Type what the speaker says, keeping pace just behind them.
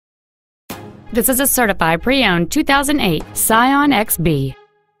This is a certified pre-owned 2008 Scion XB.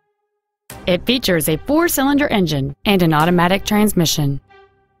 It features a 4-cylinder engine and an automatic transmission.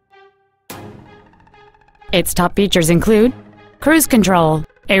 Its top features include cruise control,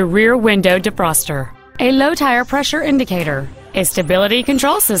 a rear window defroster, a low tire pressure indicator, a stability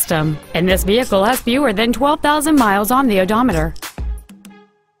control system, and this vehicle has fewer than 12,000 miles on the odometer.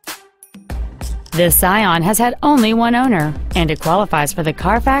 This Scion has had only one owner, and it qualifies for the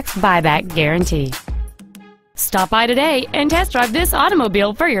Carfax buyback guarantee. Stop by today and test drive this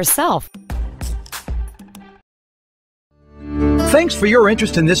automobile for yourself. Thanks for your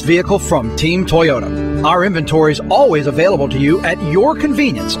interest in this vehicle from Team Toyota. Our inventory is always available to you at your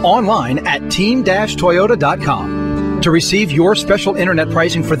convenience online at team-toyota.com. To receive your special internet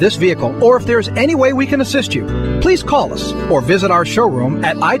pricing for this vehicle, or if there's any way we can assist you, please call us or visit our showroom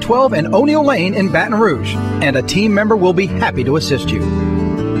at I-12 and O'Neill Lane in Baton Rouge, and a team member will be happy to assist you.